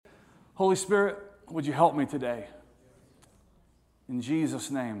Holy Spirit, would you help me today? In Jesus'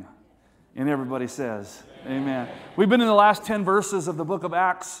 name. And everybody says, amen. We've been in the last 10 verses of the book of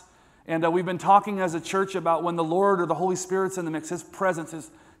Acts, and we've been talking as a church about when the Lord or the Holy Spirit's in the mix, His presence, His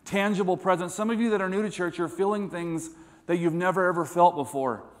tangible presence. Some of you that are new to church are feeling things that you've never ever felt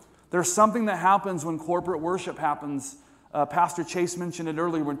before. There's something that happens when corporate worship happens. Pastor Chase mentioned it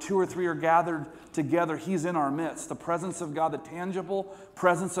earlier. When 2 or 3 are gathered together, He's in our midst. The presence of God, the tangible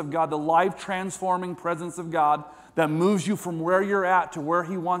presence of God, the life-transforming presence of God that moves you from where you're at to where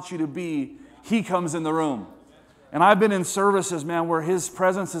He wants you to be, He comes in the room. And I've been in services, man, where His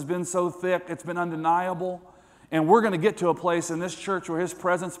presence has been so thick, it's been undeniable. And we're going to get to a place in this church where His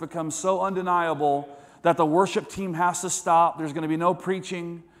presence becomes so undeniable that the worship team has to stop. There's going to be no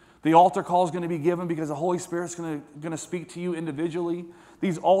preaching. The altar call is going to be given because the Holy Spirit's going to speak to you individually.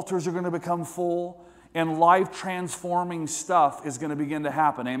 These altars are going to become full, and life-transforming stuff is going to begin to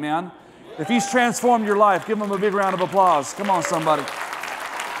happen. Amen? If He's transformed your life, give Him a big round of applause. Come on, somebody.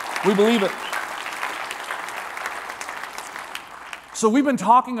 We believe it. So we've been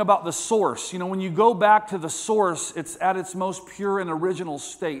talking about the source. You know, when you go back to the source, it's at its most pure and original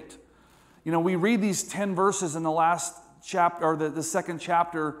state. You know, we read these 10 verses in the last chapter, or the second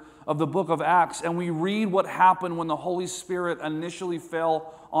chapter of the book of Acts, and we read what happened when the Holy Spirit initially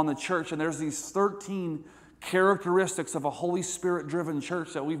fell on the church. And there's these 13 characteristics of a Holy Spirit-driven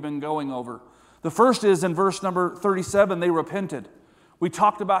church that we've been going over. The first is in verse number 37, they repented. We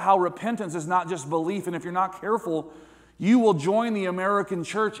talked about how repentance is not just belief, and if you're not careful, you will join the American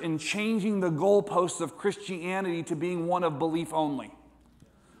church in changing the goalposts of Christianity to being one of belief only.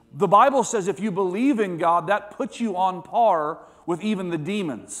 The Bible says if you believe in God, that puts you on par with even the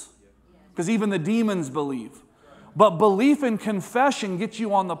demons, because even the demons believe. But belief and confession gets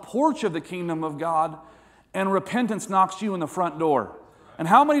you on the porch of the kingdom of God, and repentance knocks you in the front door. And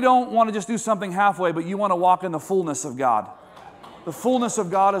how many don't want to just do something halfway, but you want to walk in the fullness of God? The fullness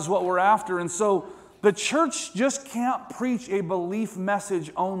of God is what we're after. And so the church just can't preach a belief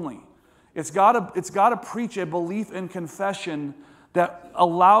message only. It's got to preach a belief and confession that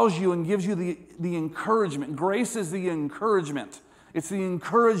allows you and gives you the encouragement. Grace is the encouragement. It's the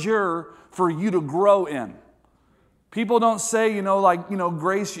encourager for you to grow in. People don't say,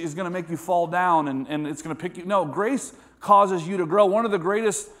 grace is going to make you fall down and it's going to pick you. No, grace causes you to grow. One of the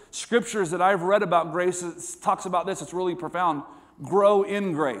greatest scriptures that I've read about grace talks about this. It's really profound. Grow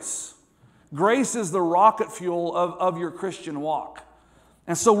in grace. Grace is the rocket fuel of your Christian walk.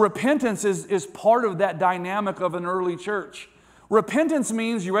 And so repentance is part of that dynamic of an early church. Repentance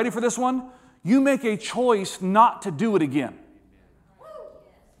means, you ready for this one? You make a choice not to do it again.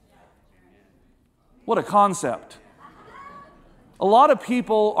 What a concept. A lot of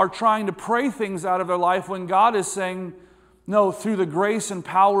people are trying to pray things out of their life when God is saying, no, through the grace and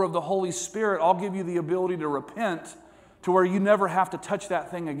power of the Holy Spirit, I'll give you the ability to repent to where you never have to touch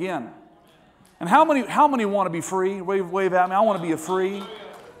that thing again. And how many want to be free? Wave at me. I want to be free.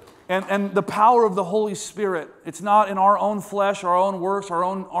 And the power of the Holy Spirit, it's not in our own flesh, our own works, our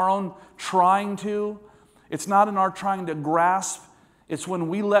own trying to. It's not in our trying to grasp. It's when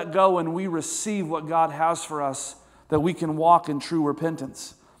we let go and we receive what God has for us that we can walk in true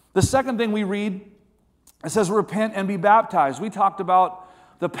repentance. The second thing we read, it says repent and be baptized. We talked about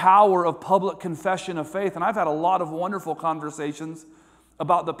the power of public confession of faith, and I've had a lot of wonderful conversations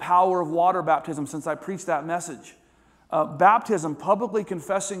about the power of water baptism since I preached that message. Baptism, publicly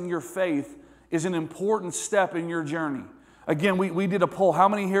confessing your faith, is an important step in your journey. Again, we did a poll. How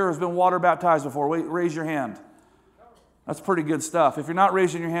many here has been water baptized before? Raise your hand. That's pretty good stuff. If you're not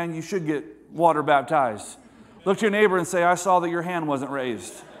raising your hand, you should get water baptized. Look to your neighbor and say, I saw that your hand wasn't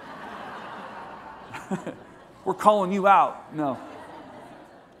raised. We're calling you out. No.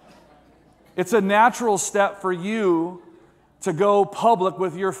 It's a natural step for you to go public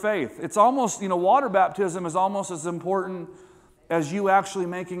with your faith. It's almost, water baptism is almost as important as you actually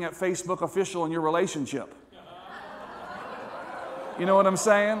making it Facebook official in your relationship. You know what I'm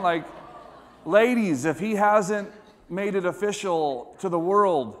saying? Like, ladies, if he hasn't made it official to the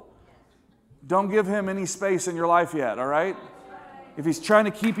world, don't give him any space in your life yet, all right? If he's trying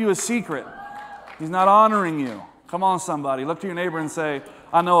to keep you a secret, he's not honoring you. Come on, somebody. Look to your neighbor and say,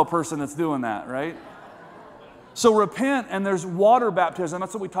 I know a person that's doing that, right? So repent, and there's water baptism.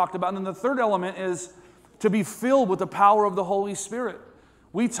 That's what we talked about. And then the third element is to be filled with the power of the Holy Spirit.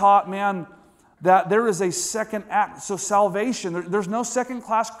 We taught, that there is a second act. So salvation, there's no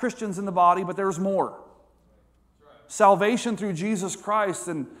second-class Christians in the body, but there's more. Salvation through Jesus Christ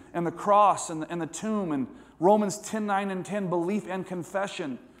and the cross and the tomb and Romans 10:9 and 10, belief and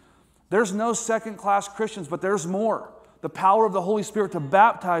confession. There's no second-class Christians, but there's more. the power of the Holy Spirit to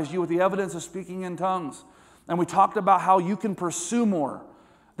baptize you with the evidence of speaking in tongues. And we talked about how you can pursue more.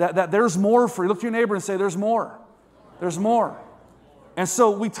 That there's more for you. Look to your neighbor and say, there's more. There's more. And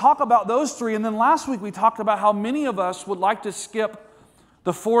so we talk about those three. And then last week we talked about how many of us would like to skip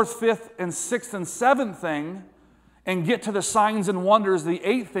the fourth, fifth, and sixth, and seventh thing and get to the signs and wonders, the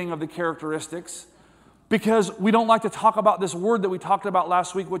eighth thing of the characteristics, because we don't like to talk about this word that we talked about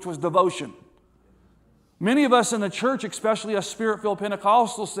last week, which was devotion. Many of us in the church, especially us Spirit-filled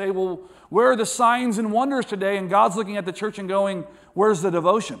Pentecostals, say, well, where are the signs and wonders today? And God's looking at the church and going, where's the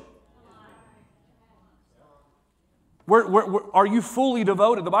devotion? Where are you fully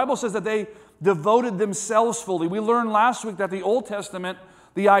devoted? The Bible says that they devoted themselves fully. We learned last week that the Old Testament,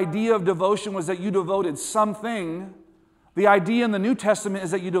 the idea of devotion was that you devoted something. The idea in the New Testament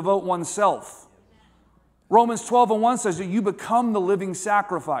is that you devote oneself. Romans 12:1 says that you become the living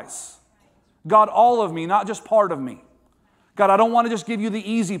sacrifice. God, all of me, not just part of me. God, I don't want to just give you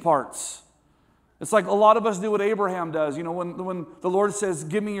the easy parts. It's like a lot of us do what Abraham does. You know, when the Lord says,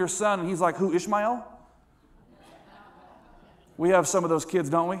 give me your son, and he's like, who, Ishmael? We have some of those kids,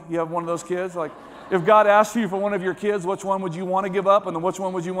 don't we? You have one of those kids? Like, if God asked you for one of your kids, which one would you want to give up, and then which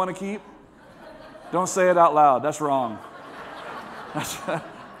one would you want to keep? Don't say it out loud. That's wrong.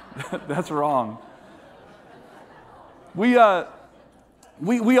 That's wrong. We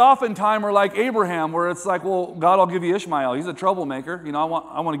oftentimes are like Abraham, where it's like, well, God, I'll give you Ishmael. He's a troublemaker. You know,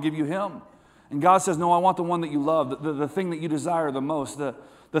 I want to give you him. And God says, no, I want the one that you love, the thing that you desire the most,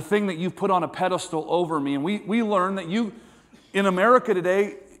 the thing that you've put on a pedestal over me. And we learn that in America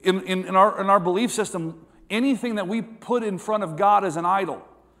today, in our belief system, anything that we put in front of God is an idol.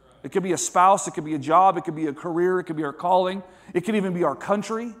 It could be a spouse, it could be a job, it could be a career, it could be our calling, it could even be our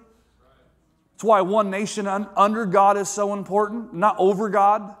country. That's why one nation under God is so important, not over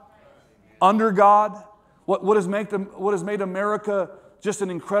God, under God. What has made America just an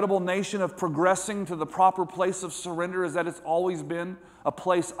incredible nation of progressing to the proper place of surrender is that it's always been a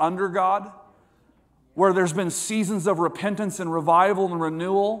place under God, where there's been seasons of repentance and revival and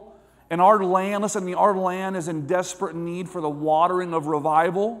renewal. And our land, listen to me, our land is in desperate need for the watering of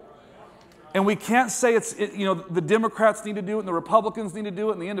revival. And we can't say the Democrats need to do it and the Republicans need to do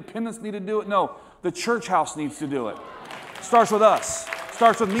it and the independents need to do it. No, the church house needs to do it. It starts with us. It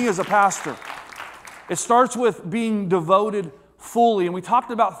starts with me as a pastor. It starts with being devoted fully. And we talked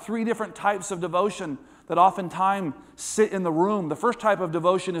about three different types of devotion that oftentimes sit in the room. The first type of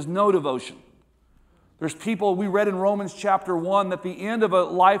devotion is no devotion. There's people, we read in Romans chapter 1 that the end of a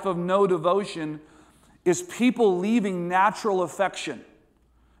life of no devotion is people leaving natural affection.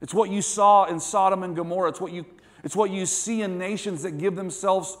 It's what you saw in Sodom and Gomorrah. It's what you see in nations that give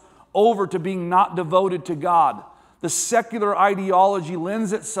themselves over to being not devoted to God. The secular ideology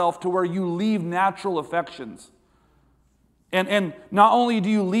lends itself to where you leave natural affections. And not only do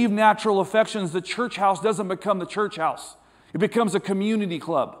you leave natural affections, the church house doesn't become the church house. It becomes a community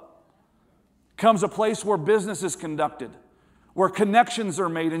club. It becomes a place where business is conducted, where connections are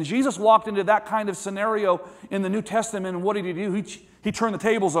made. And Jesus walked into that kind of scenario in the New Testament, and what did he do? He turned the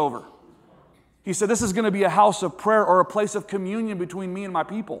tables over. He said, this is going to be a house of prayer or a place of communion between me and my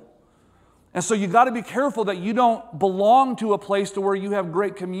people. And so you got to be careful that you don't belong to a place to where you have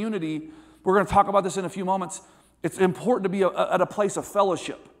great community. We're going to talk about this in a few moments. It's important to be at a place of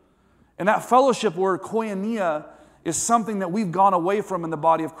fellowship. And that fellowship word, koinonia, is something that we've gone away from in the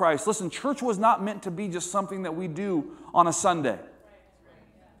body of Christ. Listen, church was not meant to be just something that we do on a Sunday.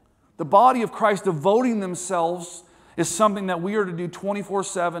 The body of Christ devoting themselves is something that we are to do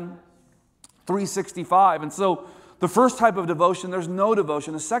 24/7, 365. And so the first type of devotion, there's no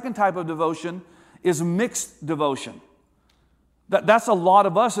devotion. The second type of devotion is mixed devotion. That's a lot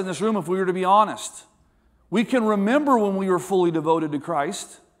of us in this room if we were to be honest. We can remember when we were fully devoted to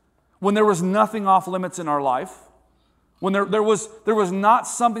Christ, when there was nothing off limits in our life, when there was not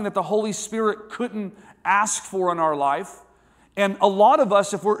something that the Holy Spirit couldn't ask for in our life. And a lot of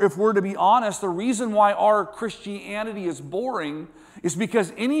us, if we're to be honest, the reason why our Christianity is boring is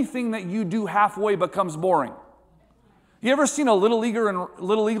because anything that you do halfway becomes boring. You ever seen a little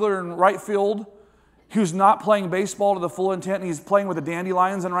leaguer in right field who's not playing baseball to the full intent and he's playing with the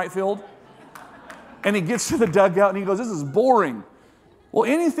dandelions in right field? And he gets to the dugout and he goes, this is boring. Well,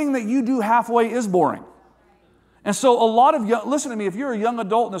 anything that you do halfway is boring. And so listen to me, if you're a young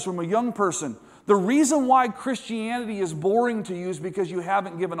adult in this room, a young person, the reason why Christianity is boring to you is because you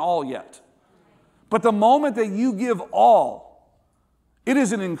haven't given all yet. But the moment that you give all, it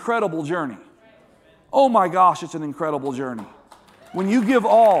is an incredible journey. Oh my gosh, it's an incredible journey. When you give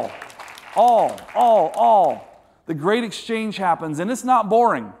all, the great exchange happens, and it's not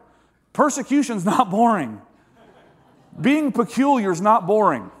boring. Persecution's not boring. Being peculiar is not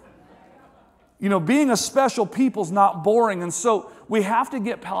boring. You know, being a special people is not boring. And so we have to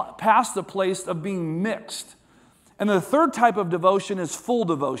get past the place of being mixed. And the third type of devotion is full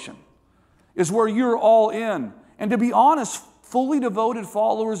devotion, is where you're all in. And to be honest, fully devoted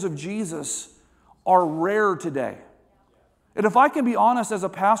followers of Jesus are rare today. And if I can be honest as a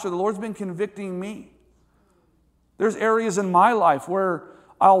pastor, the Lord's been convicting me. There's areas in my life where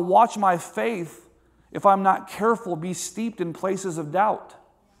I'll watch my faith, if I'm not careful, be steeped in places of doubt.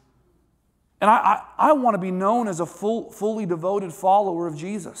 And I want to be known as a fully devoted follower of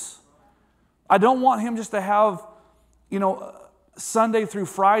Jesus. I don't want Him just to have, you know, Sunday through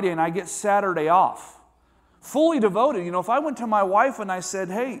Friday and I get Saturday off. Fully devoted. You know, if I went to my wife and I said,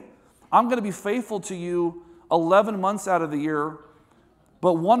 hey, I'm going to be faithful to you 11 months out of the year,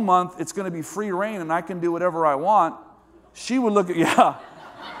 but 1 month it's going to be free reign and I can do whatever I want, she would look at, yeah.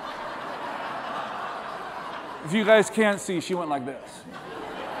 If you guys can't see, she went like this.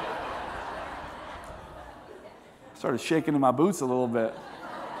 Started shaking in my boots a little bit.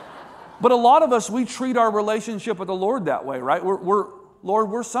 But a lot of us, we treat our relationship with the Lord that way, right? Lord,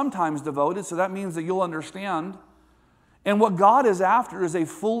 we're sometimes devoted, so that means that you'll understand. And what God is after is a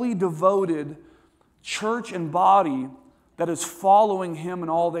fully devoted church and body that is following Him in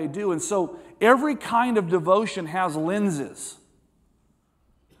all they do. And so every kind of devotion has lenses.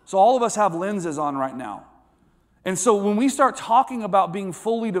 So all of us have lenses on right now. And so when we start talking about being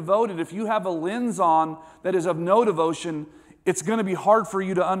fully devoted, if you have a lens on that is of no devotion, it's going to be hard for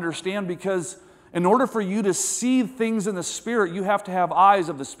you to understand, because in order for you to see things in the Spirit, you have to have eyes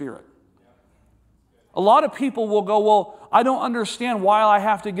of the Spirit. A lot of people will go, well, I don't understand why I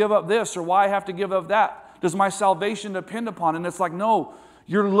have to give up this or why I have to give up that. Does my salvation depend upon it? And it's like, no,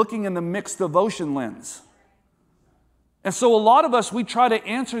 you're looking in the mixed devotion lens. And so a lot of us, we try to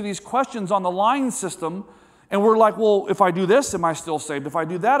answer these questions on the line system, and we're like, well, if I do this, am I still saved? If I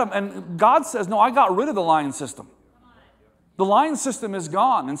do that, and God says, no, I got rid of the line system. The line system is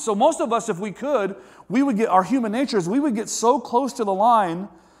gone. And so most of us, if we could, we would get, our human nature is, we would get so close to the line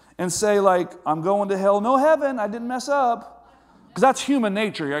and say, like, I'm going to hell, no heaven, I didn't mess up. Because that's human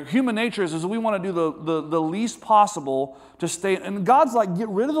nature. Like, human nature is we want to do the least possible to stay. And God's like, get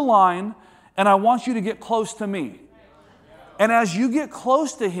rid of the line, and I want you to get close to me. And as you get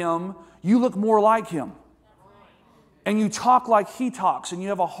close to Him, you look more like Him. And you talk like He talks, and you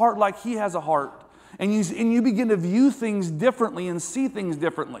have a heart like He has a heart. And you begin to view things differently and see things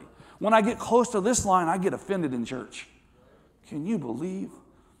differently. When I get close to this line, I get offended in church. Can you believe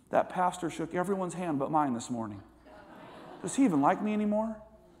that pastor shook everyone's hand but mine this morning? Does he even like me anymore?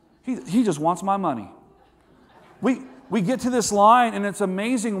 He just wants my money. We get to this line, and it's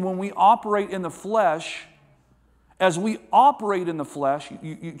amazing when we operate in the flesh. As we operate in the flesh,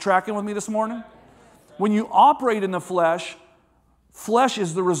 you tracking with me this morning? When you operate in the flesh, flesh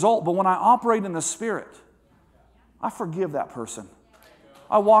is the result. But when I operate in the Spirit, I forgive that person.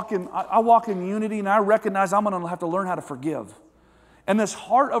 I walk in unity, and I recognize I'm going to have to learn how to forgive. And this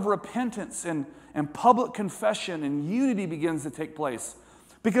heart of repentance and public confession and unity begins to take place.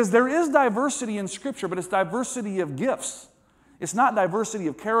 Because there is diversity in Scripture, but it's diversity of gifts. It's not diversity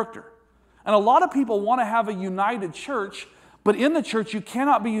of character. And a lot of people want to have a united church, but in the church you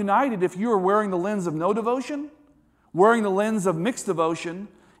cannot be united if you are wearing the lens of no devotion, wearing the lens of mixed devotion,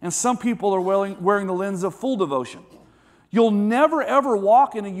 and some people are wearing the lens of full devotion. You'll never ever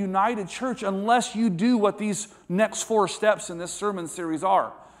walk in a united church unless you do what these next 4 steps in this sermon series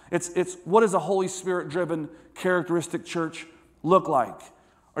are. It's what does a Holy Spirit-driven, characteristic church look like?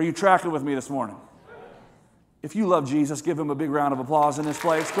 Are you tracking with me this morning? If you love Jesus, give Him a big round of applause in this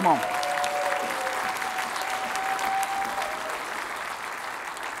place. Come on.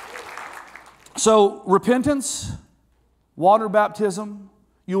 So, repentance, water baptism,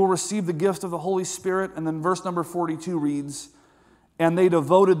 you will receive the gift of the Holy Spirit. And then verse number 42 reads, and they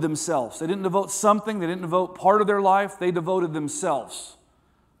devoted themselves. They didn't devote something. They didn't devote part of their life. They devoted themselves.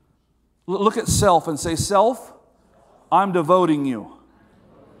 Look at self and say, self, I'm devoting you.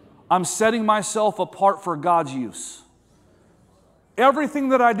 I'm setting myself apart for God's use. Everything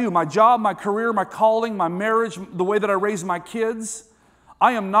that I do, my job, my career, my calling, my marriage, the way that I raise my kids,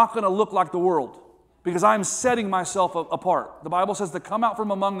 I am not going to look like the world because I'm setting myself apart. The Bible says to come out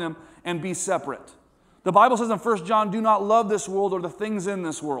from among them and be separate. The Bible says in 1 John, do not love this world or the things in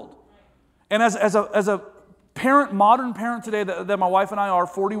this world. And as a parent, modern parent today that my wife and I are,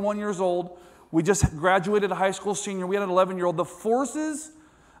 41 years old, we just graduated a high school senior, we had an 11-year-old. The forces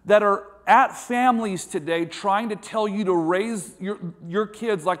that are at families today trying to tell you to raise your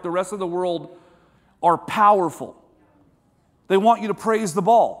kids like the rest of the world are powerful. They want you to praise the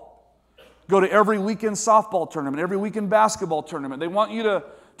ball. go to every weekend softball tournament, every weekend basketball tournament. They want you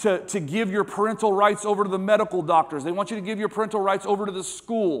to give your parental rights over to the medical doctors. They want you to give your parental rights over to the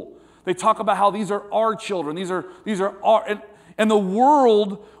school. They talk about how these are our children. These are our, and the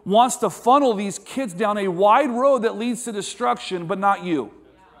world wants to funnel these kids down a wide road that leads to destruction, but not you.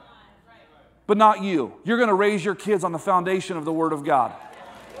 But not you. You're going to raise your kids on the foundation of the Word of God.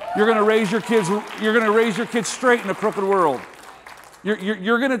 You're going to raise your kids straight in a crooked world.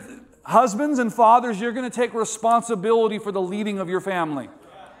 You're going to, husbands and fathers, you're going to take responsibility for the leading of your family.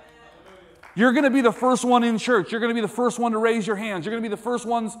 You're going to be the first one in church. You're going to be the first one to raise your hands. You're going to be the first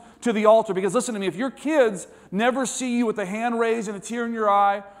ones to the altar. Because listen to me, if your kids never see you with a hand raised and a tear in your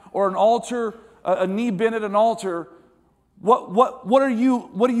eye, or an altar, a knee bent at an altar, what are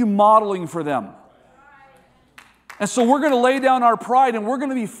you modeling for them? And so we're going to lay down our pride, and we're going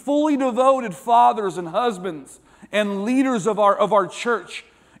to be fully devoted fathers and husbands and leaders of our church.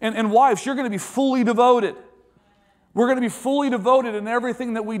 And wives, you're going to be fully devoted. We're going to be fully devoted in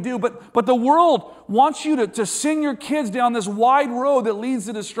everything that we do. But the world wants you to send your kids down this wide road that leads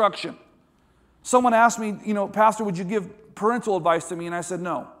to destruction. Someone asked me, Pastor, would you give parental advice to me? And I said,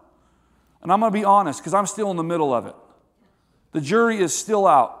 no. And I'm going to be honest, because I'm still in the middle of it. The jury is still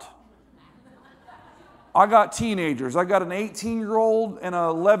out. I got teenagers. I got an 18-year-old and an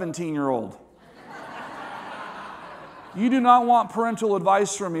 11-year-old. You do not want parental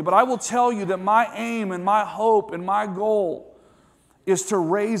advice from me, but I will tell you that my aim and my hope and my goal is to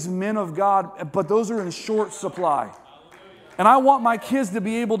raise men of God, but those are in short supply. And I want my kids to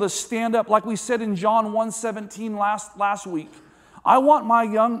be able to stand up, like we said in John 1:17 last week. I want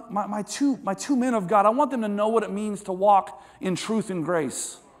my two men of God, I want them to know what it means to walk in truth and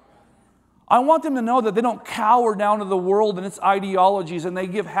grace. I want them to know that they don't cower down to the world and its ideologies and they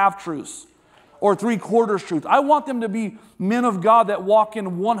give half-truths or three-quarters truth. I want them to be men of God that walk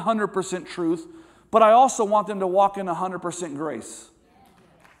in 100% truth, but I also want them to walk in 100% grace.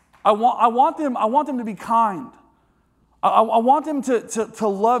 I want them to be kind. I want them to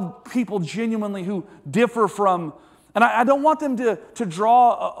love people genuinely who differ from, and I don't want them to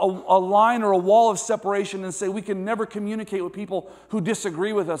draw a line or a wall of separation and say we can never communicate with people who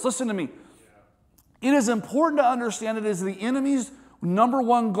disagree with us. Listen to me. It is important to understand it is the enemy's number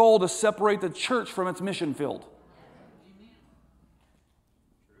one goal to separate the church from its mission field.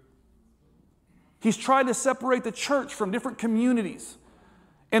 He's tried to separate the church from different communities.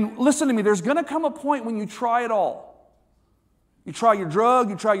 And listen to me, there's going to come a point when you try it all. You try your drug,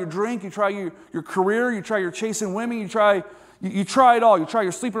 you try your drink, you try your career, you try your chasing women, you try it all. You try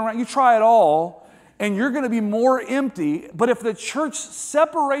your sleeping around, you try it all, and you're going to be more empty. But if the church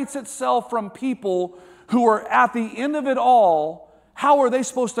separates itself from people who are at the end of it all, how are they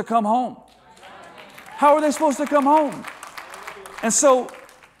supposed to come home? How are they supposed to come home? And so,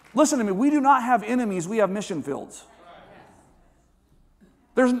 listen to me, we do not have enemies, we have mission fields.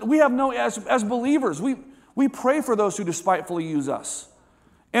 We have no, as believers, we pray for those who despitefully use us.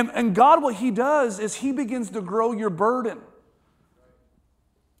 And God, what He does is He begins to grow your burden.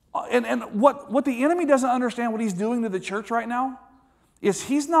 And what the enemy doesn't understand, what he's doing to the church right now, is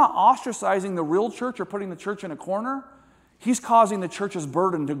he's not ostracizing the real church or putting the church in a corner. He's causing the church's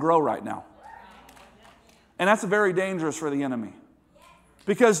burden to grow right now. And that's very dangerous for the enemy.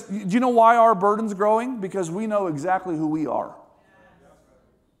 Because do you know why our burden's growing? Because we know exactly who we are.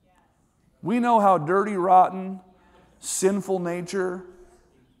 We know how dirty, rotten, sinful nature.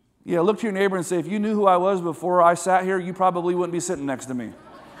 Yeah, look to your neighbor and say, if you knew who I was before I sat here, you probably wouldn't be sitting next to me.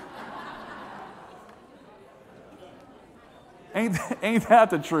 Ain't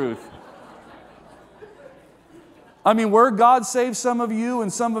that the truth? I mean, where God saved some of you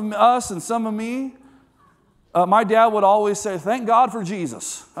and some of us and some of me, my dad would always say, thank God for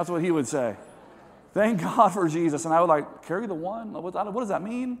Jesus. That's what he would say. Thank God for Jesus. And I would carry the one? What does that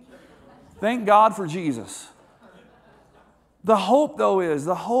mean? Thank God for Jesus. The hope, though, is,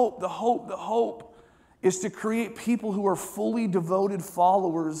 the hope is to create people who are fully devoted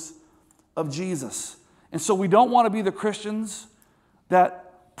followers of Jesus. And so we don't want to be the Christians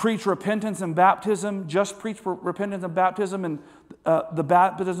that preach repentance and baptism, just preach repentance and baptism and the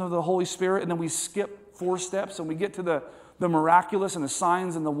baptism of the Holy Spirit, and then we skip 4 steps and we get to the miraculous and the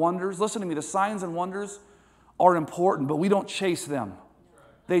signs and the wonders. Listen to me, the signs and wonders are important, but we don't chase them.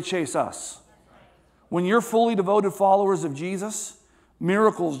 They chase us. When you're fully devoted followers of Jesus,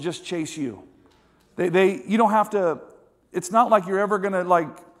 miracles just chase you. You don't have to, it's not like you're ever going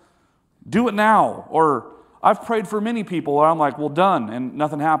to do it now. Or I've prayed for many people where I'm like, well, done, and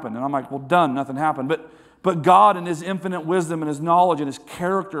nothing happened. And I'm like, well, done, nothing happened. But God in His infinite wisdom and His knowledge and His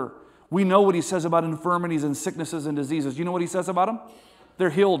character, we know what He says about infirmities and sicknesses and diseases. You know what He says about them? they're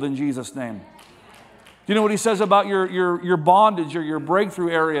healed in Jesus' name. Do you know what he says about your bondage or your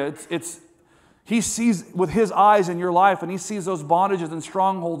breakthrough area? He sees with his eyes in your life, and he sees those bondages and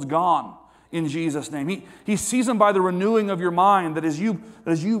strongholds gone in Jesus' name. He sees them by the renewing of your mind, that as you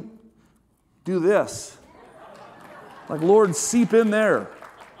do this, like, Lord, seep in there.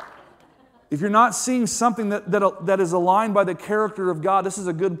 If you're not seeing something that is aligned by the character of God, this is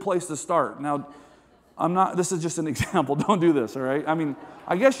a good place to start. Now, this is just an example. Don't do this, all right? I mean,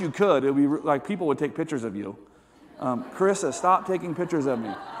 I guess you could. It would be like people would take pictures of you. Carissa, stop taking pictures of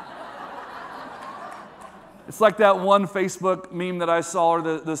me. It's like that one Facebook meme that I saw, or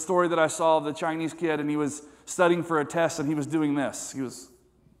the story that I saw of the Chinese kid, and he was studying for a test, and he was doing this. He was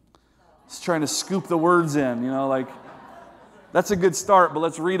trying to scoop the words in, like, that's a good start, but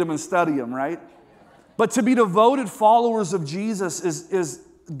let's read them and study them, right? But to be devoted followers of Jesus is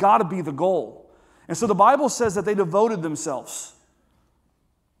got to be the goal. And so the Bible says that they devoted themselves.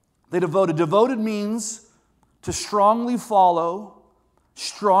 They devoted. Devoted means to strongly follow,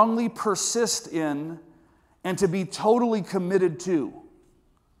 strongly persist in, and to be totally committed to.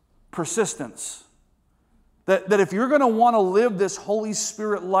 Persistence. That if you're going to want to live this Holy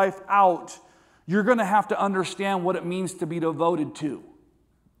Spirit life out, you're going to have to understand what it means to be devoted to.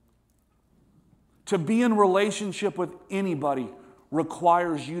 To be in relationship with anybody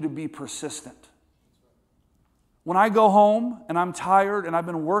requires you to be persistent. When I go home and I'm tired and I've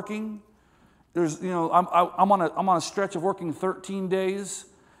been working, I'm on a stretch of working 13 days,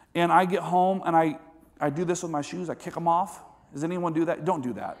 and I get home and I do this with my shoes. I kick them off. Does anyone do that? Don't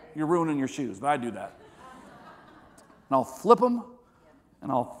do that. You're ruining your shoes, but I do that. And I'll flip them,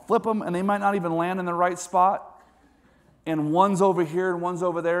 and they might not even land in the right spot. And one's over here and one's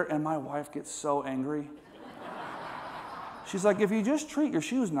over there, and my wife gets so angry. She's like, if you just treat your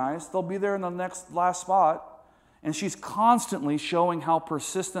shoes nice, they'll be there in the last spot. And she's constantly showing how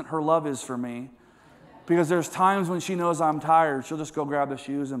persistent her love is for me, because there's times when she knows I'm tired, she'll just go grab the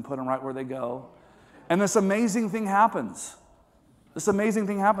shoes and put them right where they go. And this amazing thing happens.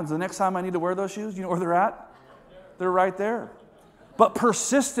 The next time I need to wear those shoes, you know where they're at? They're right there. But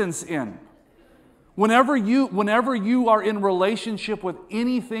persistence in. Whenever you are in relationship with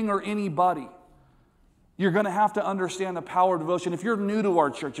anything or anybody, you're going to have to understand the power of devotion. If you're new to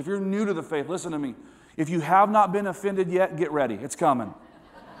our church, if you're new to the faith, listen to me. If you have not been offended yet, get ready. It's coming.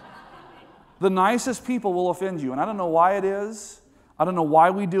 The nicest people will offend you. And I don't know why it is. I don't know why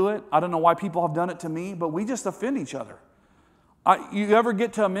we do it. I don't know why people have done it to me, but we just offend each other. You ever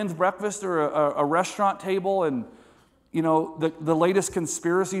get to a men's breakfast or a restaurant table, and the latest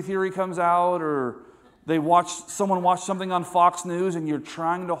conspiracy theory comes out, or someone watched something on Fox News, and you're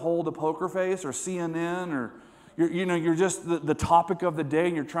trying to hold a poker face, or CNN, or you're just the topic of the day,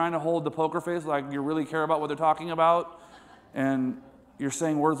 and you're trying to hold the poker face like you really care about what they're talking about, and you're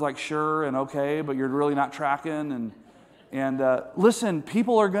saying words like sure and okay, but you're really not tracking. And listen,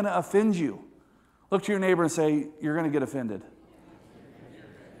 people are going to offend you. Look to your neighbor and say, you're going to get offended.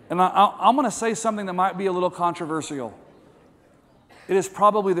 And I'm going to say something that might be a little controversial. It is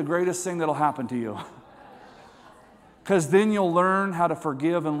probably the greatest thing that will happen to you. Because then you'll learn how to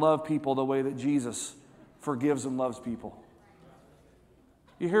forgive and love people the way that Jesus forgives and loves people.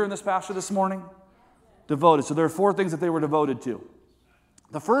 You hearing this, Pastor, this morning? Devoted. So there are 4 things that they were devoted to.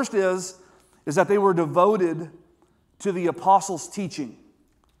 The first is that they were devoted to the apostles' teaching.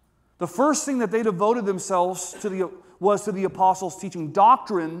 The first thing that they devoted themselves to was to the apostles' teaching.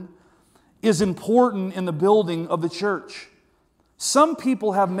 Doctrine is important in the building of the church. Some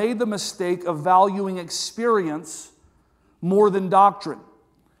people have made the mistake of valuing experience more than doctrine.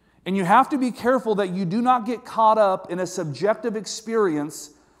 And you have to be careful that you do not get caught up in a subjective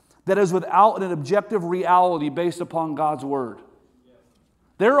experience that is without an objective reality based upon God's Word.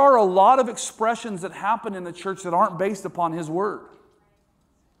 There are a lot of expressions that happen in the church that aren't based upon His Word.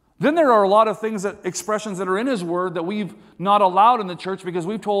 Then there are a lot of expressions that are in His Word that we've not allowed in the church because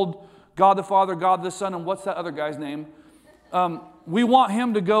we've told God the Father, God the Son, and what's that other guy's name? We want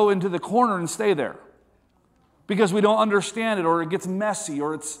Him to go into the corner and stay there because we don't understand it, or it gets messy,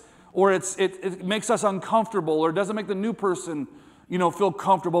 or it makes us uncomfortable, or it doesn't make the new person, feel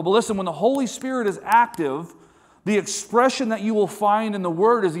comfortable. But listen, when the Holy Spirit is active, the expression that you will find in the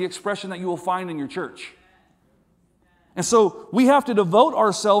Word is the expression that you will find in your church. And so we have to devote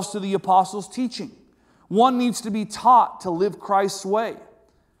ourselves to the apostles' teaching. One needs to be taught to live Christ's way.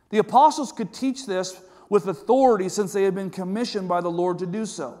 The apostles could teach this with authority since they had been commissioned by the Lord to do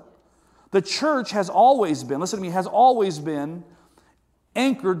so. The church has always been, listen to me, has always been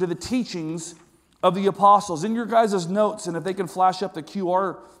anchored to the teachings of the apostles. In your guys' notes, and if they can flash up the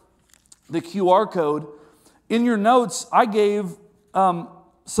QR code, in your notes, I gave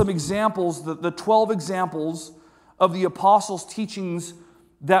some examples, the 12 examples of the apostles' teachings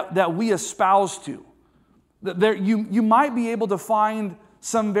that we espouse to. You might be able to find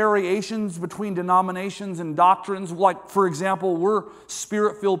some variations between denominations and doctrines. Like, for example, we're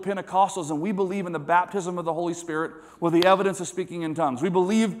Spirit-filled Pentecostals, and we believe in the baptism of the Holy Spirit with the evidence of speaking in tongues. We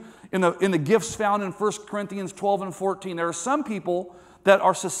believe in the gifts found in 1 Corinthians 12 and 14. There are some people that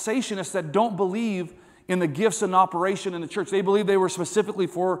are cessationists that don't believe in the gifts in operation in the church. They believe they were specifically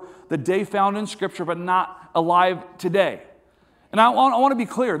for the day found in Scripture, but not alive today. And I want to be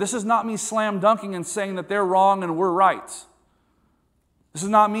clear. This is not me slam dunking and saying that they're wrong and we're right. This is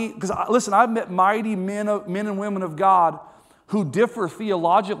not me, because listen, I've met mighty men and women of God who differ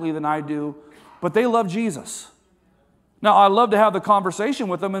theologically than I do, but they love Jesus. Now, I love to have the conversation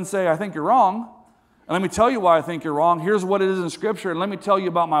with them and say, I think you're wrong. And let me tell you why I think you're wrong. Here's what it is in Scripture. And let me tell you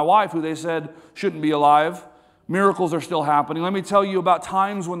about my wife, who they said shouldn't be alive. Miracles are still happening. Let me tell you about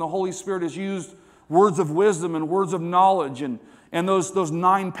times when the Holy Spirit has used words of wisdom and words of knowledge and those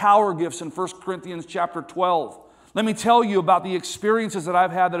 9 power gifts in 1 Corinthians chapter 12. Let me tell you about the experiences that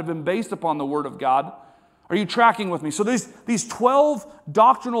I've had that have been based upon the Word of God. Are you tracking with me? So these 12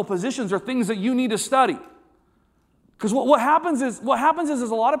 doctrinal positions are things that you need to study. Because what happens is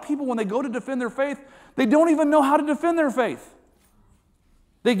a lot of people, when they go to defend their faith, they don't even know how to defend their faith.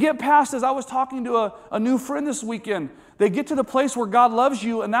 They get past, as I was talking to a new friend this weekend, they get to the place where God loves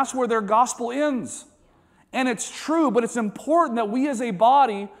you, and that's where their gospel ends. And it's true, but it's important that we as a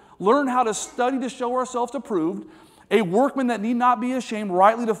body learn how to study to show ourselves approved, a workman that need not be ashamed,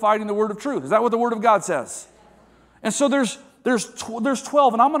 rightly dividing the word of truth. Is that what the Word of God says? And so there's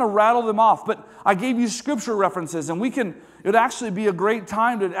 12, and I'm going to rattle them off, but I gave you scripture references, and it would actually be a great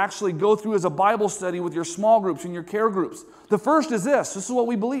time to actually go through as a Bible study with your small groups and your care groups. The first is this is what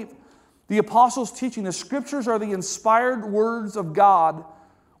we believe. The apostles' teaching, the Scriptures are the inspired words of God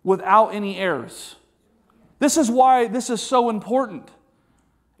without any errors. This is why this is so important.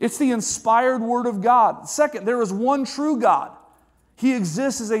 It's the inspired Word of God. Second, there is one true God. He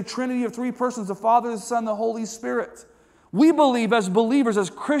exists as a trinity of 3 persons, the Father, the Son, the Holy Spirit. We believe as believers, as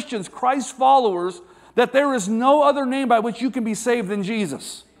Christians, Christ followers, that there is no other name by which you can be saved than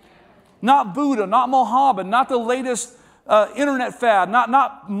Jesus. Not Buddha, not Mohammed, not the latest internet fad,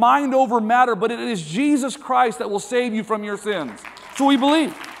 not mind over matter, but it is Jesus Christ that will save you from your sins. So we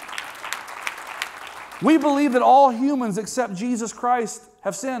believe. We believe that all humans except Jesus Christ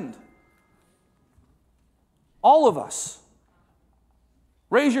have sinned. All of us.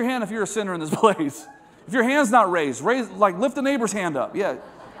 Raise your hand if you're a sinner in this place. If your hand's not raised, lift the neighbor's hand up. Yeah,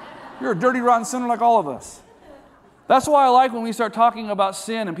 you're a dirty, rotten sinner like all of us. That's why I like when we start talking about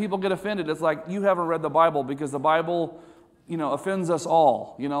sin and people get offended. It's like, you haven't read the Bible, because the Bible, offends us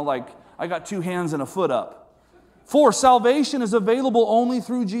all. Like, I got 2 hands and a foot up. 4, salvation is available only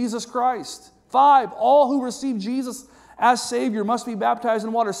through Jesus Christ. 5, all who receive Jesus as Savior must be baptized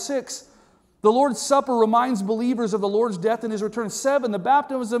in water. 6, the Lord's Supper reminds believers of the Lord's death and His return. 7, the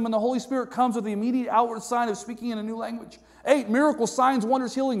baptism in the Holy Spirit comes with the immediate outward sign of speaking in a new language. 8, miracles, signs,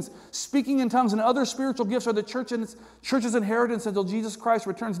 wonders, healings, speaking in tongues, and other spiritual gifts are the church's inheritance until Jesus Christ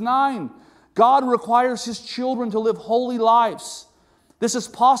returns. 9, God requires His children to live holy lives. This is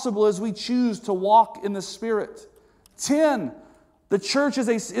possible as we choose to walk in the Spirit. 10, the church is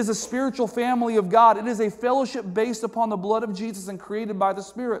a spiritual family of God. It is a fellowship based upon the blood of Jesus and created by the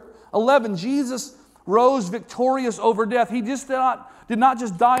Spirit. 11, Jesus rose victorious over death. He just did not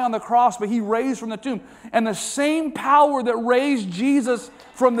just die on the cross, but He raised from the tomb. And the same power that raised Jesus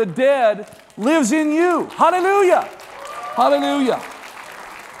from the dead lives in you. Hallelujah! Hallelujah!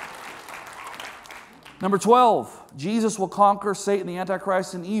 Number 12, Jesus will conquer Satan, the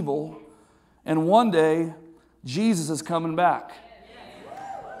Antichrist, and evil. And one day, Jesus is coming back.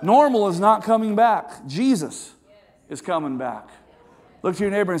 Normal is not coming back. Jesus is coming back. Look to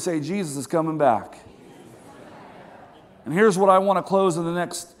your neighbor and say, Jesus is coming back. And here's what I want to close in the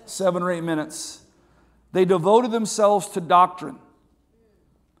next 7 or 8 minutes. They devoted themselves to doctrine.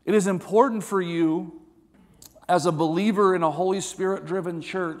 It is important for you, as a believer in a Holy Spirit-driven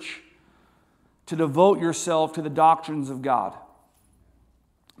church, to devote yourself to the doctrines of God.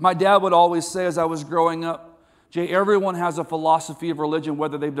 My dad would always say as I was growing up, Jay, everyone has a philosophy of religion,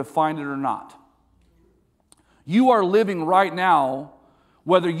 whether they've defined it or not. You are living right now,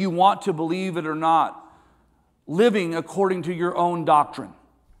 whether you want to believe it or not, living according to your own doctrine.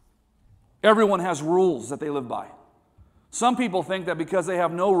 Everyone has rules that they live by. Some people think that because they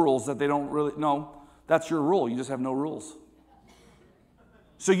have no rules that they don't really, no, that's your rule. You just have no rules.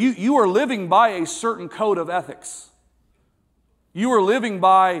 So you are living by a certain code of ethics. You are living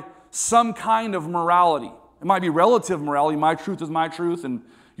by some kind of morality. It might be relative morality. My truth is my truth, and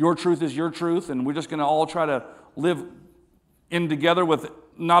your truth is your truth, and we're just going to all try to live in together with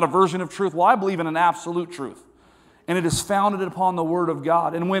not a version of truth. Well, I believe in an absolute truth, and it is founded upon the Word of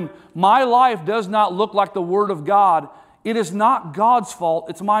God. And when my life does not look like the Word of God, it is not God's fault,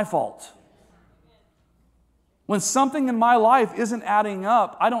 it's my fault. When something in my life isn't adding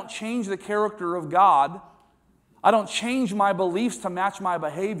up, I don't change the character of God. I don't change my beliefs to match my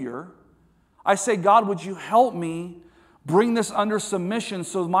behavior. I say, God, would you help me bring this under submission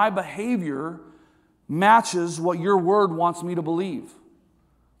so my behavior matches what your word wants me to believe?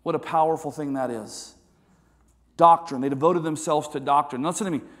 What a powerful thing that is. Doctrine. They devoted themselves to doctrine. Listen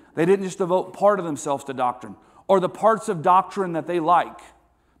to me. They didn't just devote part of themselves to doctrine or the parts of doctrine that they like.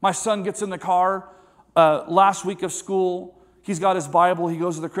 My son gets in the car last week of school. He's got his Bible. He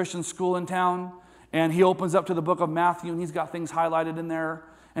goes to the Christian school in town, and he opens up to the book of Matthew, and he's got things highlighted in there,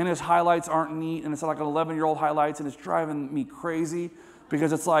 and his highlights aren't neat, and it's like an 11-year-old highlights, and it's driving me crazy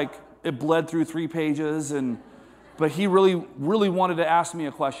because it's like it bled through 3 pages, but he really wanted to ask me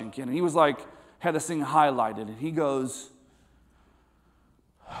a question, Ken, and he was like, had this thing highlighted, and he goes,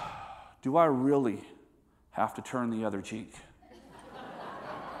 do I really have to turn the other cheek?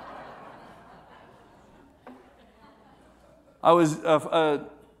 I was,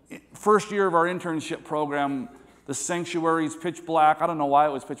 first year of our internship program, the sanctuary's pitch black. I don't know why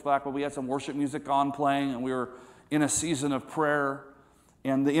it was pitch black, but we had some worship music on playing, and we were in a season of prayer.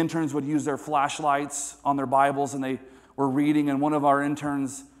 And the interns would use their flashlights on their Bibles, and they were reading. And one of our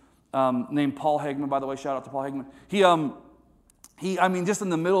interns, named Paul Hagman, by the way, shout out to Paul Hagman. He, just in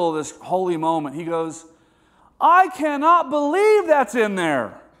the middle of this holy moment, he goes, I cannot believe that's in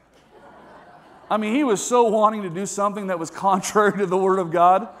there. He was so wanting to do something that was contrary to the Word of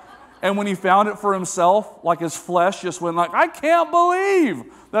God. And when he found it for himself, like his flesh just went like, I can't believe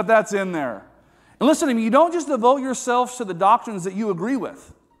that that's in there. And listen to me, you don't just devote yourselves to the doctrines that you agree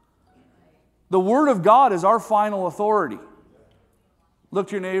with. The Word of God is our final authority. Look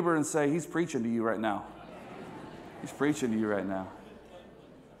to your neighbor and say, he's preaching to you right now. He's preaching to you right now.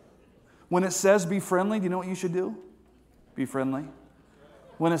 When it says be friendly, do you know what you should do? Be friendly.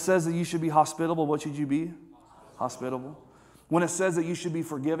 When it says that you should be hospitable, what should you be? Hospitable. When it says that you should be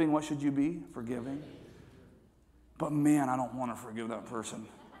forgiving, what should you be? Forgiving. But man, I don't want to forgive that person. Do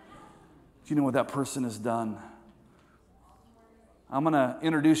you know what that person has done? I'm going to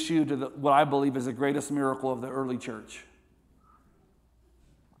introduce you to what I believe is the greatest miracle of the early church.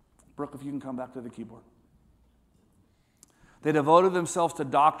 Brooke, if you can come back to the keyboard. They devoted themselves to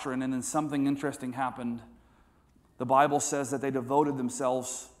doctrine, and then something interesting happened. The Bible says that they devoted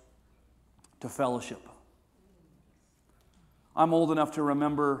themselves to fellowship. I'm old enough to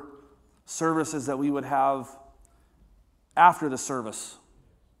remember services that we would have after the service.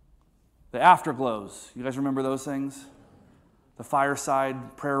 The afterglows. You guys remember those things? The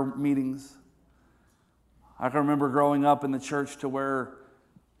fireside prayer meetings. I can remember growing up in the church to where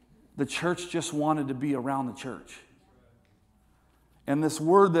the church just wanted to be around the church. And this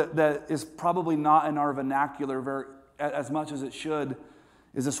word that is probably not in our vernacular as much as it should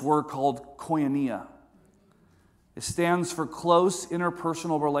is this word called koinonia. It stands for close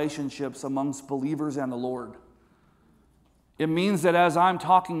interpersonal relationships amongst believers and the Lord. It means that as I'm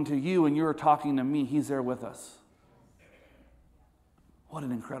talking to you and you're talking to me, He's there with us. What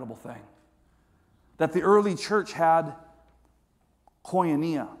an incredible thing. That the early church had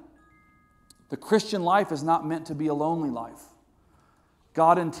koinonia. The Christian life is not meant to be a lonely life.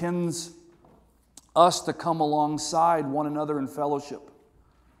 God intends us to come alongside one another in fellowship.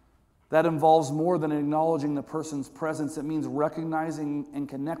 That involves more than acknowledging the person's presence. It means recognizing and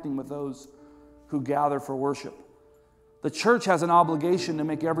connecting with those who gather for worship. The church has an obligation to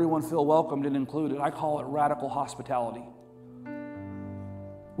make everyone feel welcomed and included. I call it radical hospitality.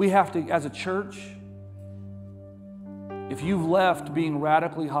 We have to, as a church, if you've left being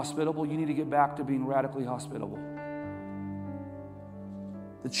radically hospitable, you need to get back to being radically hospitable.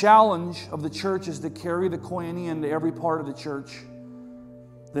 The challenge of the church is to carry the koinonia into every part of the church,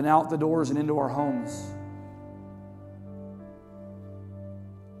 then out the doors and into our homes.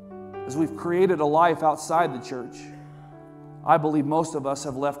 As we've created a life outside the church, I believe most of us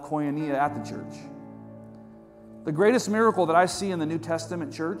have left koinonia at the church. The greatest miracle that I see in the New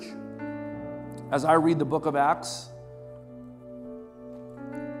Testament church, as I read the book of Acts,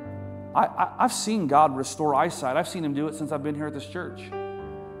 I've seen God restore eyesight. I've seen Him do it since I've been here at this church.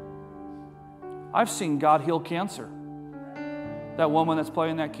 I've seen God heal cancer. That woman that's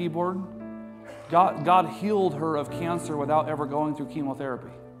playing that keyboard, God healed her of cancer without ever going through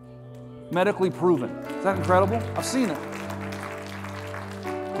chemotherapy. Medically proven. Is that incredible? I've seen it.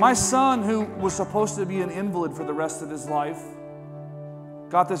 My son, who was supposed to be an invalid for the rest of his life,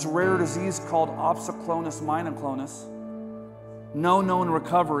 got this rare disease called opsoclonus minoclonus. No known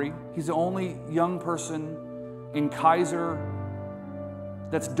recovery. He's the only young person in Kaiser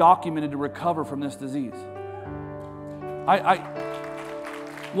that's documented to recover from this disease.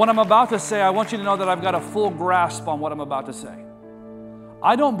 What I'm about to say, I want you to know that I've got a full grasp on what I'm about to say.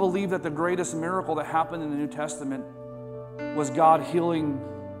 I don't believe that the greatest miracle that happened in the New Testament was God healing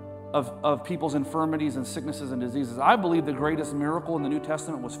of people's infirmities and sicknesses and diseases. I believe the greatest miracle in the New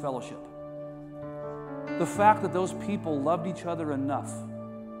Testament was fellowship. The fact that those people loved each other enough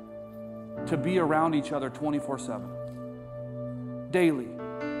to be around each other 24/7, daily.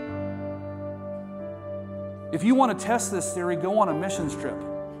 If you want to test this theory, go on a missions trip.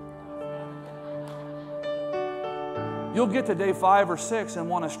 You'll get to day 5 or 6 and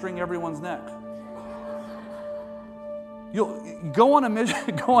want to string everyone's neck. You'll go on a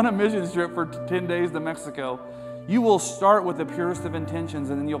mission trip for 10 days to Mexico. You will start with the purest of intentions,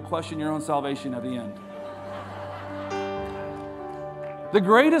 and then you'll question your own salvation at the end. The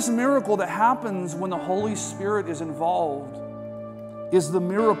greatest miracle that happens when the Holy Spirit is involved is the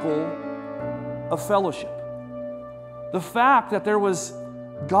miracle of fellowship. The fact that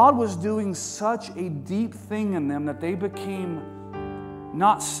God was doing such a deep thing in them that they became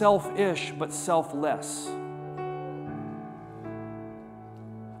not selfish, but selfless.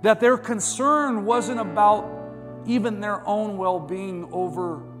 That their concern wasn't about even their own well-being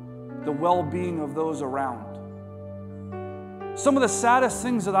over the well-being of those around. Some of the saddest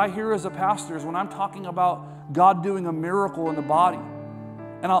things that I hear as a pastor is when I'm talking about God doing a miracle in the body.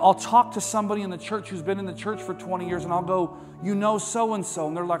 And I'll talk to somebody in the church who's been in the church for 20 years, and I'll go, you know so-and-so,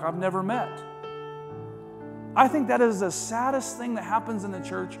 and they're like, I've never met. I think that is the saddest thing that happens in the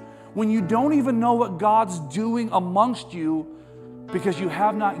church, when you don't even know what God's doing amongst you because you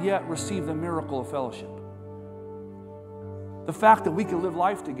have not yet received the miracle of fellowship. The fact that we can live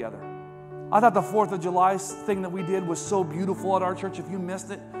life together. I thought the 4th of July thing that we did was so beautiful at our church. If you missed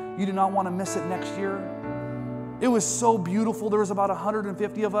it, you do not want to miss it next year. It was so beautiful. There was about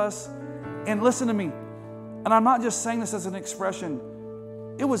 150 of us. And listen to me, and I'm not just saying this as an expression.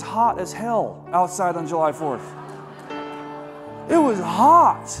 It was hot as hell outside on July 4th. It was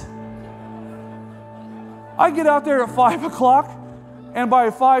hot. I get out there at 5 o'clock, and by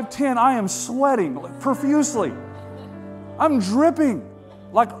 5:10, I am sweating profusely. I'm dripping,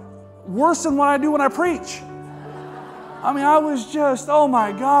 like worse than what I do when I preach. I mean, I was just, oh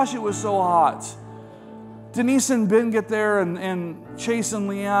my gosh, it was so hot. Denise and Ben get there, and Chase and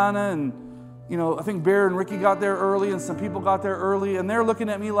Leanna, and I think Bear and Ricky got there early, and some people got there early, and they're looking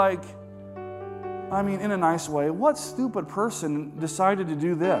at me like, I mean, in a nice way, what stupid person decided to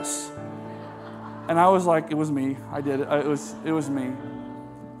do this? And I was like, it was me. I did it. It was me.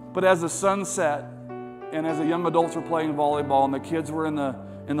 But as the sun set, and as the young adults were playing volleyball, and the kids were in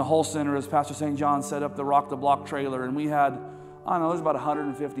the whole center, as Pastor St. John set up the Rock the Block trailer, and we had, I don't know, there's about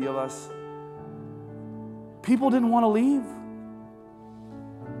 150 of us. People didn't want to leave.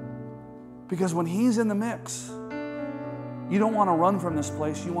 Because when He's in the mix, you don't want to run from this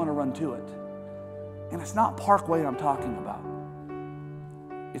place, you want to run to it. And it's not Parkway I'm talking about.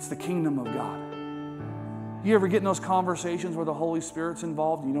 It's the kingdom of God. You ever get in those conversations where the Holy Spirit's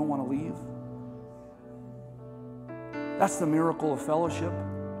involved and you don't want to leave? That's the miracle of fellowship.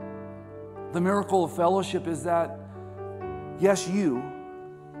 The miracle of fellowship is that, yes, you,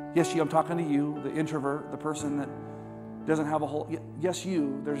 I'm talking to you, the introvert, the person that doesn't have a whole, yes,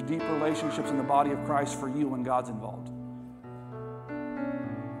 you, there's deep relationships in the body of Christ for you when God's involved.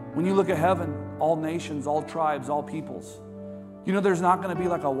 When you look at heaven, all nations, all tribes, all peoples, there's not going to be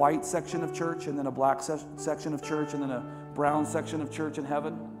like a white section of church and then a black section of church and then a brown section of church in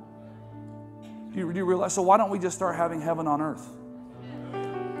heaven. Do you realize? So why don't we just start having heaven on earth?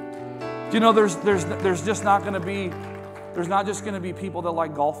 There's just not going to be, there's not just going to be people that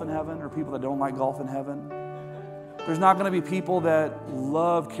like golf in heaven or people that don't like golf in heaven. There's not going to be people that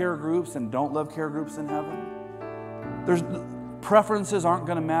love care groups and don't love care groups in heaven. Preferences aren't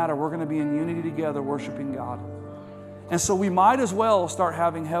going to matter. We're going to be in unity together worshiping God. And so we might as well start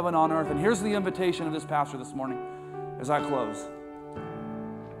having heaven on earth. And here's the invitation of this pastor this morning as I close.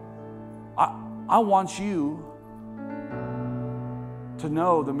 I want you to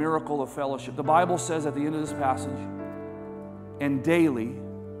know the miracle of fellowship. The Bible says at the end of this passage, and daily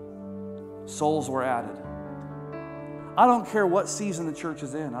souls were added. I don't care what season the church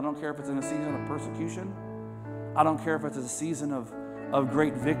is in. I don't care if it's in a season of persecution. I don't care if it's a season of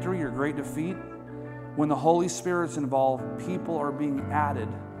great victory or great defeat. When the Holy Spirit's involved, people are being added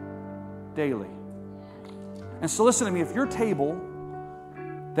daily. And so listen to me, if your table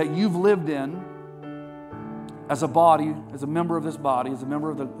that you've lived in as a body, as a member of this body, as a member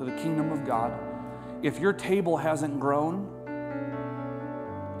of the kingdom of God, if your table hasn't grown,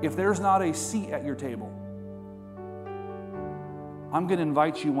 if there's not a seat at your table, I'm going to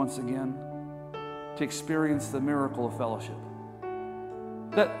invite you once again to experience the miracle of fellowship.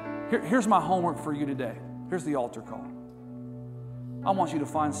 Here's my homework for you today. Here's the altar call. I want you to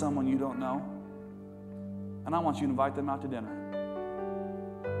find someone you don't know, and I want you to invite them out to dinner.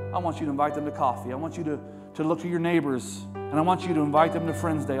 I want you to invite them to coffee. I want you to look to your neighbors, and I want you to invite them to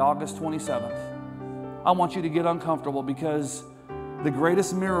Friends Day, August 27th. I want you to get uncomfortable, because the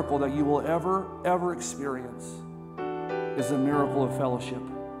greatest miracle that you will ever experience is the miracle of fellowship.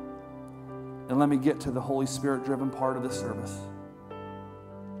 And let me get to the Holy Spirit-driven part of this service.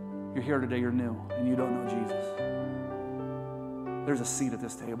 You're here today, you're new, and you don't know Jesus. There's a seat at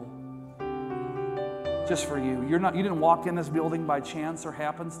this table just for you. You didn't walk in this building by chance or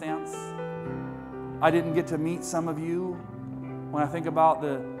happenstance. I didn't get to meet some of you. When I think about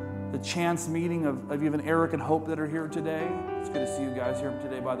the chance meeting of even Eric and Hope that are here today. It's good to see you guys here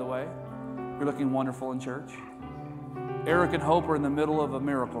today, by the way. You're looking wonderful in church. Eric and Hope are in the middle of a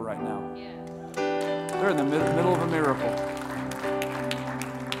miracle right now. They're in the middle of a miracle.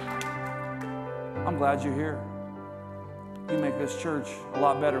 I'm glad you're here. You make this church a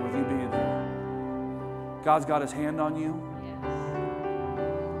lot better with you being here. God's got His hand on you.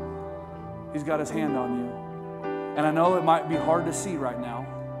 He's got His hand on you. And I know it might be hard to see right now.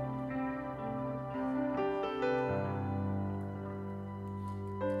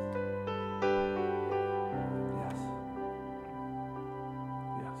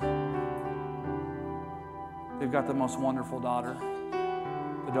 They've got the most wonderful daughter.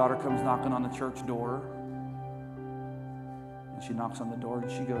 The daughter comes knocking on the church door. And she knocks on the door and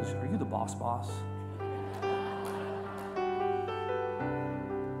she goes, "Are you the boss?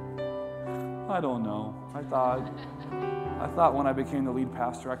 I don't know. I thought when I became the lead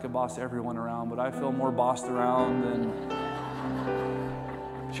pastor I could boss everyone around, but I feel more bossed around than...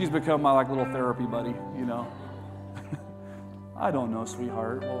 She's become my little therapy buddy, you know. I don't know,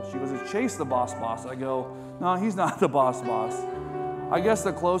 sweetheart. Well, she goes, "Is Chase the boss?" I go, "No, he's not the boss. I guess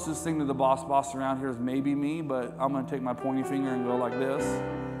the closest thing to the boss around here is maybe me, but I'm going to take my pointy finger and go like this.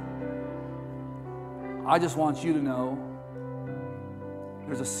 I just want you to know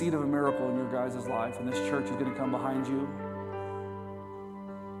there's a seed of a miracle in your guys' life, and this church is going to come behind you.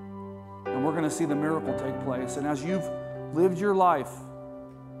 And we're going to see the miracle take place. And as you've lived your life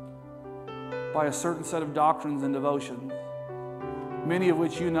by a certain set of doctrines and devotions, many of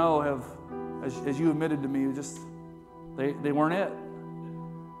which you know have, as you admitted to me, just they weren't it.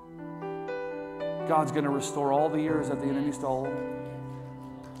 God's going to restore all the years that the enemy stole.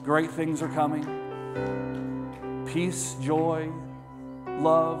 Great things are coming. Peace, joy,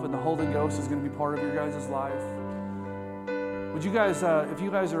 love, and the Holy Ghost is going to be part of your guys' life. Would you guys, if you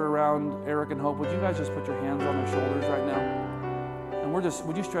guys are around Eric and Hope, would you guys just put your hands on their shoulders right now? And would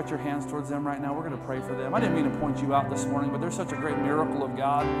you stretch your hands towards them right now? We're going to pray for them. I didn't mean to point you out this morning, but there's such a great miracle of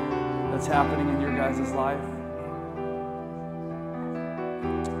God that's happening in your guys' life.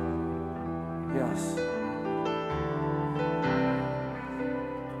 Yes.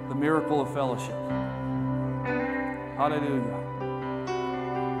 The miracle of fellowship. Hallelujah.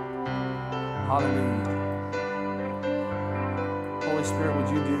 Hallelujah. Holy Spirit, would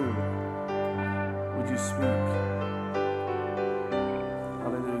you do? Would you speak?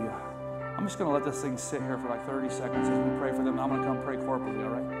 Hallelujah. I'm just going to let this thing sit here for like 30 seconds as we pray for them. I'm going to come pray corporately,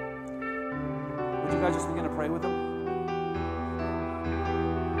 all right? Would you guys just begin to pray with them?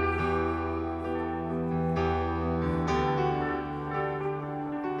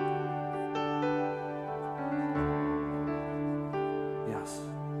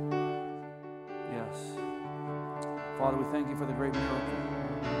 Father, we thank you for the great miracle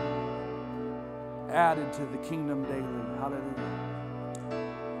added to the kingdom daily. Hallelujah.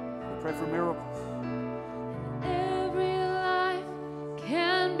 We pray for miracles. Every life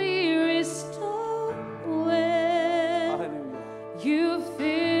can be restored when you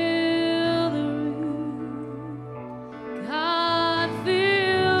fill the room. God,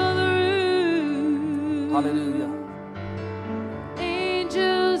 fill the room. Hallelujah.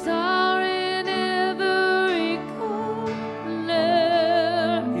 Angels are in every corner.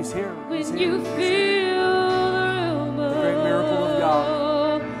 He's here. When you fill the room, the great miracle of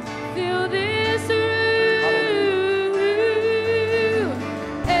God. Fill this room.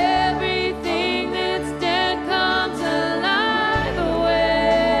 Everything that's dead comes alive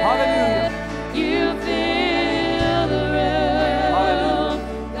when you fill the room.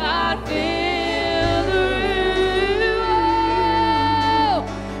 God, fill the room.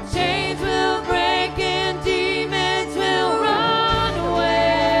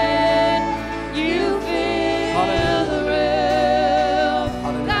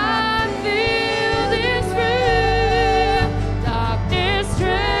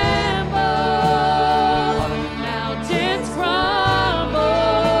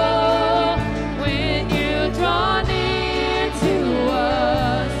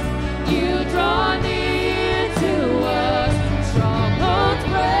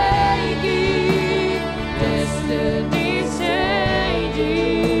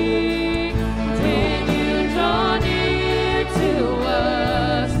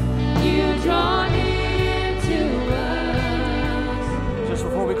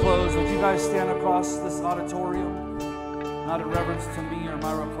 stand across this auditorium, not in reverence to me or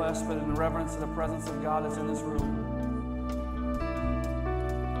my request, but in reverence to the presence of God that's in this room.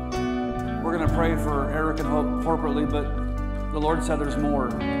 We're going to pray for Eric and Hope corporately, but the Lord said there's more.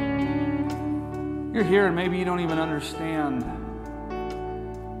 You're here and maybe you don't even understand,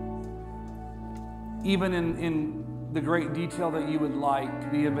 even in the great detail that you would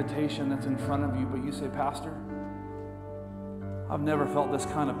like, the invitation that's in front of you, but you say, Pastor, I've never felt this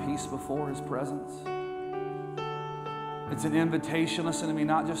kind of peace before, His presence. It's an invitation, listen to me,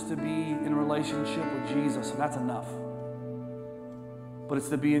 not just to be in relationship with Jesus, and that's enough, but it's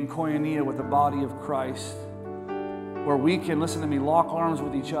to be in koinonia with the body of Christ, where we can, listen to me, lock arms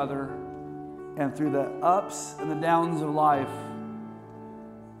with each other, and through the ups and the downs of life,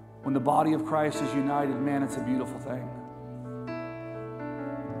 when the body of Christ is united, man, it's a beautiful thing.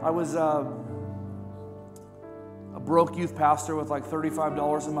 I was a broke youth pastor with like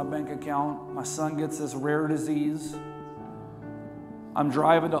 $35 in my bank account. My son gets this rare disease. I'm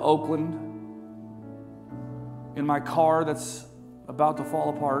driving to Oakland in my car that's about to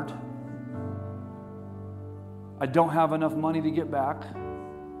fall apart. I don't have enough money to get back.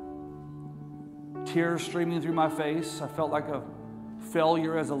 Tears streaming through my face. I felt like a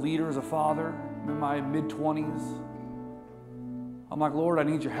failure as a leader, as a father. I'm in my mid-20s. I'm like, Lord, I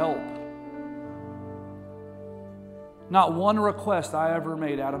need your help. Not one request I ever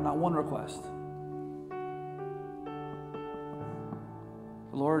made, Adam, not one request.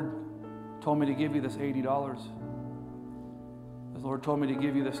 The Lord told me to give you this $80. The Lord told me to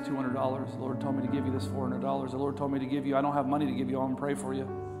give you this $200. The Lord told me to give you this $400. The Lord told me to give you, I don't have money to give you, I'm going to pray for you.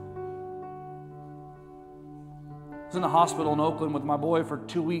 I was in the hospital in Oakland with my boy for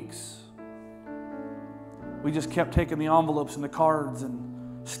 2 weeks. We just kept taking the envelopes and the cards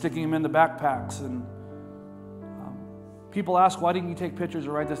and sticking them in the backpacks. And people ask, why didn't you take pictures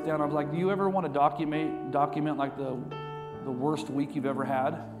or write this down? I was like, do you ever want to document like the worst week you've ever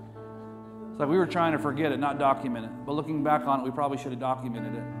had? It's like we were trying to forget it, not document it. But looking back on it, we probably should have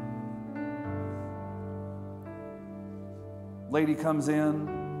documented it. Lady comes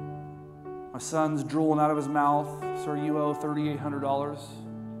in. My son's drooling out of his mouth. Sir, you owe $3,800.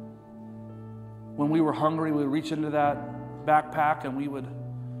 When we were hungry, we would reach into that backpack and we would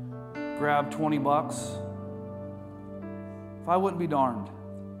grab 20 bucks. If I wouldn't be darned,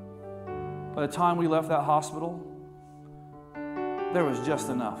 by the time we left that hospital, there was just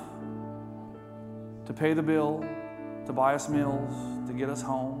enough to pay the bill, to buy us meals, to get us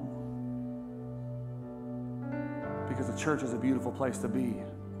home. Because the church is a beautiful place to be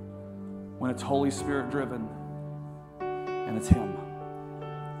when it's Holy Spirit driven and it's Him.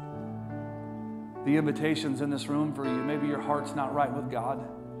 The invitation's in this room for you. Maybe your heart's not right with God.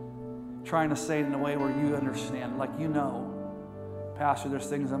 Trying to say it in a way where you understand, like you know, Pastor, there's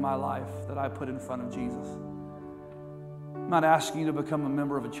things in my life that I put in front of Jesus. I'm not asking you to become a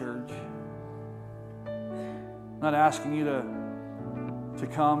member of a church. I'm not asking you to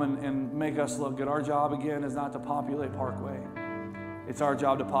come and make us look good. Our job, again, is not to populate Parkway. It's our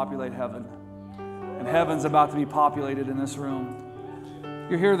job to populate heaven. And heaven's about to be populated in this room.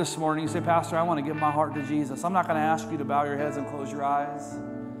 You're here this morning, you say, Pastor, I want to give my heart to Jesus. I'm not going to ask you to bow your heads and close your eyes.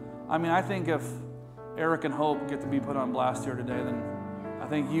 I mean, I think if Eric and Hope get to be put on blast here today, then I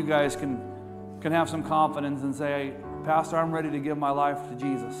think you guys can have some confidence and say, hey, Pastor, I'm ready to give my life to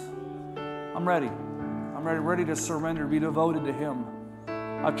Jesus. I'm ready. I'm ready to surrender, be devoted to Him.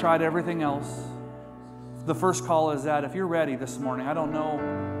 I've tried everything else. The first call is that if you're ready this morning, I don't know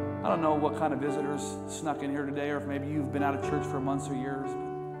what kind of visitors snuck in here today, or if maybe you've been out of church for months or years.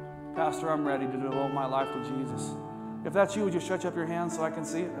 But Pastor, I'm ready to devote my life to Jesus. If that's you, would you stretch up your hand so I can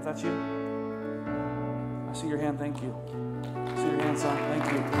see it? If that's you. I see your hand, thank you. I see your hand, son, thank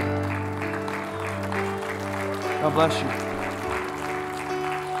you. God bless you.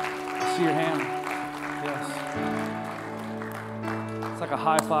 I see your hand, yes. It's like a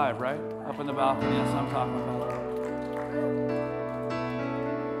high five, right? Up in the balcony, that's what I'm talking about.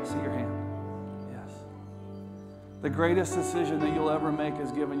 The greatest decision that you'll ever make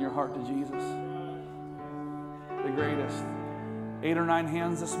is giving your heart to Jesus. The greatest. 8 or 9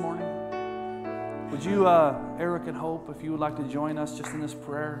 hands this morning. Would you, Eric and Hope, if you would like to join us just in this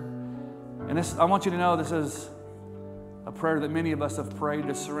prayer. And this, I want you to know this is a prayer that many of us have prayed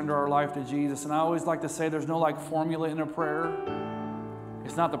to surrender our life to Jesus. And I always like to say there's no like formula in a prayer.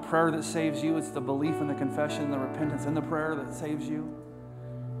 It's not the prayer that saves you. It's the belief and the confession and the repentance in the prayer that saves you.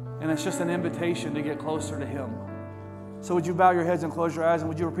 And it's just an invitation to get closer to Him. So would you bow your heads and close your eyes, and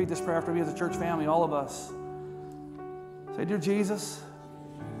would you repeat this prayer after me as a church family, all of us? Say, dear Jesus,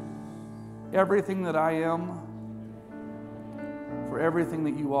 everything that I am, for everything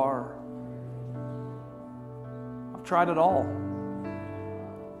that you are, tried it all.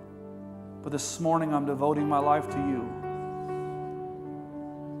 But this morning I'm devoting my life to you.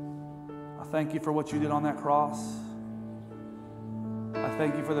 I thank you for what you did on that cross. I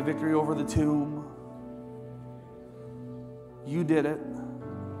thank you for the victory over the tomb. You did it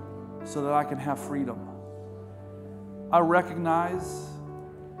so that I can have freedom. I recognize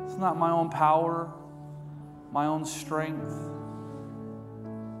it's not my own power, my own strength.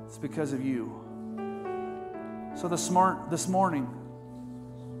 It's because of you. So this morning,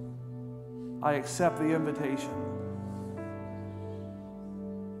 I accept the invitation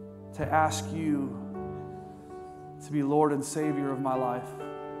to ask you to be Lord and Savior of my life.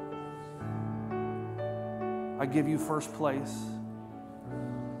 I give you first place.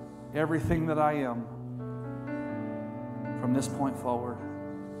 Everything that I am from this point forward.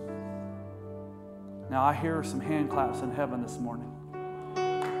 Now I hear some hand claps in heaven this morning.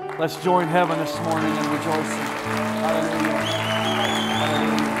 Let's join heaven this morning in rejoicing. Hallelujah.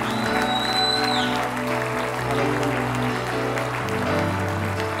 Hallelujah.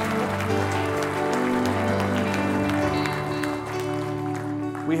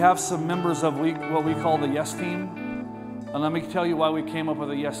 Hallelujah. We have some members of what we call the Yes Team. And let me tell you why we came up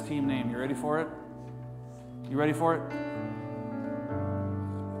with a Yes Team name. You ready for it? You ready for it?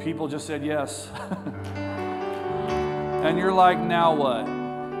 People just said yes. And you're like, now what?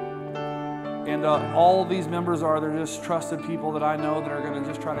 And all these members they're just trusted people that I know that are going to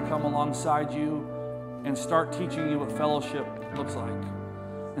just try to come alongside you and start teaching you what fellowship looks like.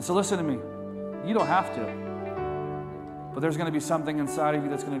 And so listen to me. You don't have to. But there's going to be something inside of you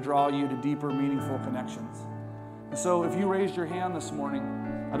that's going to draw you to deeper, meaningful connections. And so if you raised your hand this morning,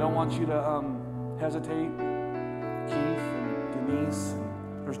 I don't want you to hesitate. Keith and Denise,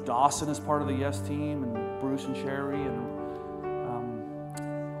 and there's Dawson as part of the Yes Team, and Bruce and Sherry, and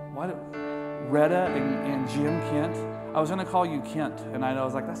Retta and Jim Kent. I was going to call you Kent, and I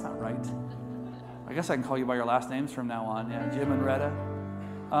was like, that's not right. I guess I can call you by your last names from now on. Yeah, Jim and Retta.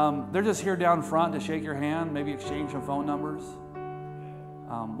 They're just here down front to shake your hand, maybe exchange some phone numbers.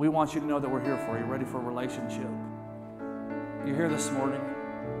 We want you to know that we're here for you, ready for a relationship. You're here this morning.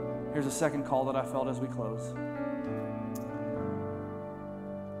 Here's a second call that I felt as we close.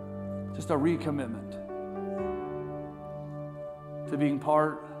 Just a recommitment to being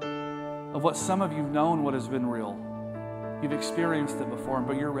part of what some of you've known what has been real. You've experienced it before,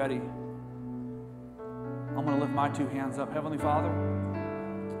 but you're ready. I'm going to lift my two hands up. Heavenly Father,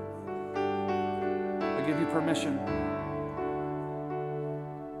 I give you permission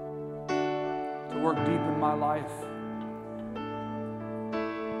to work deep in my life.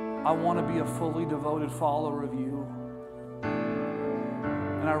 I want to be a fully devoted follower of you.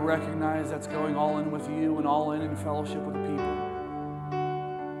 And I recognize that's going all in with you and all in fellowship with the people.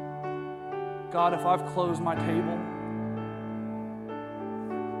 God, if I've closed my table,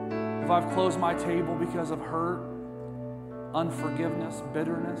 because of hurt, unforgiveness,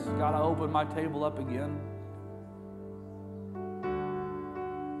 bitterness, God, I open my table up again.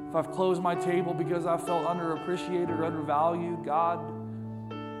 If I've closed my table because I felt underappreciated or undervalued, God,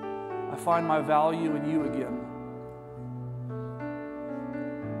 I find my value in you again.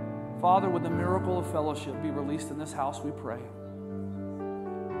 Father, would the miracle of fellowship be released in this house, we pray.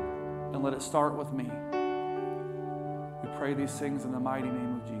 And let it start with me. We pray these things in the mighty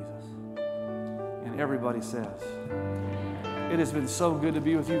name of Jesus. And everybody says, it has been so good to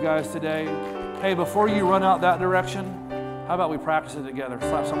be with you guys today. Hey, before you run out that direction, how about we practice it together?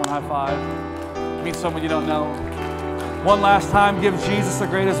 Slap someone high five. Meet someone you don't know. One last time, give Jesus the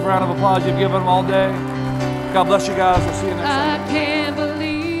greatest round of applause you've given him all day. God bless you guys. We'll see you next time.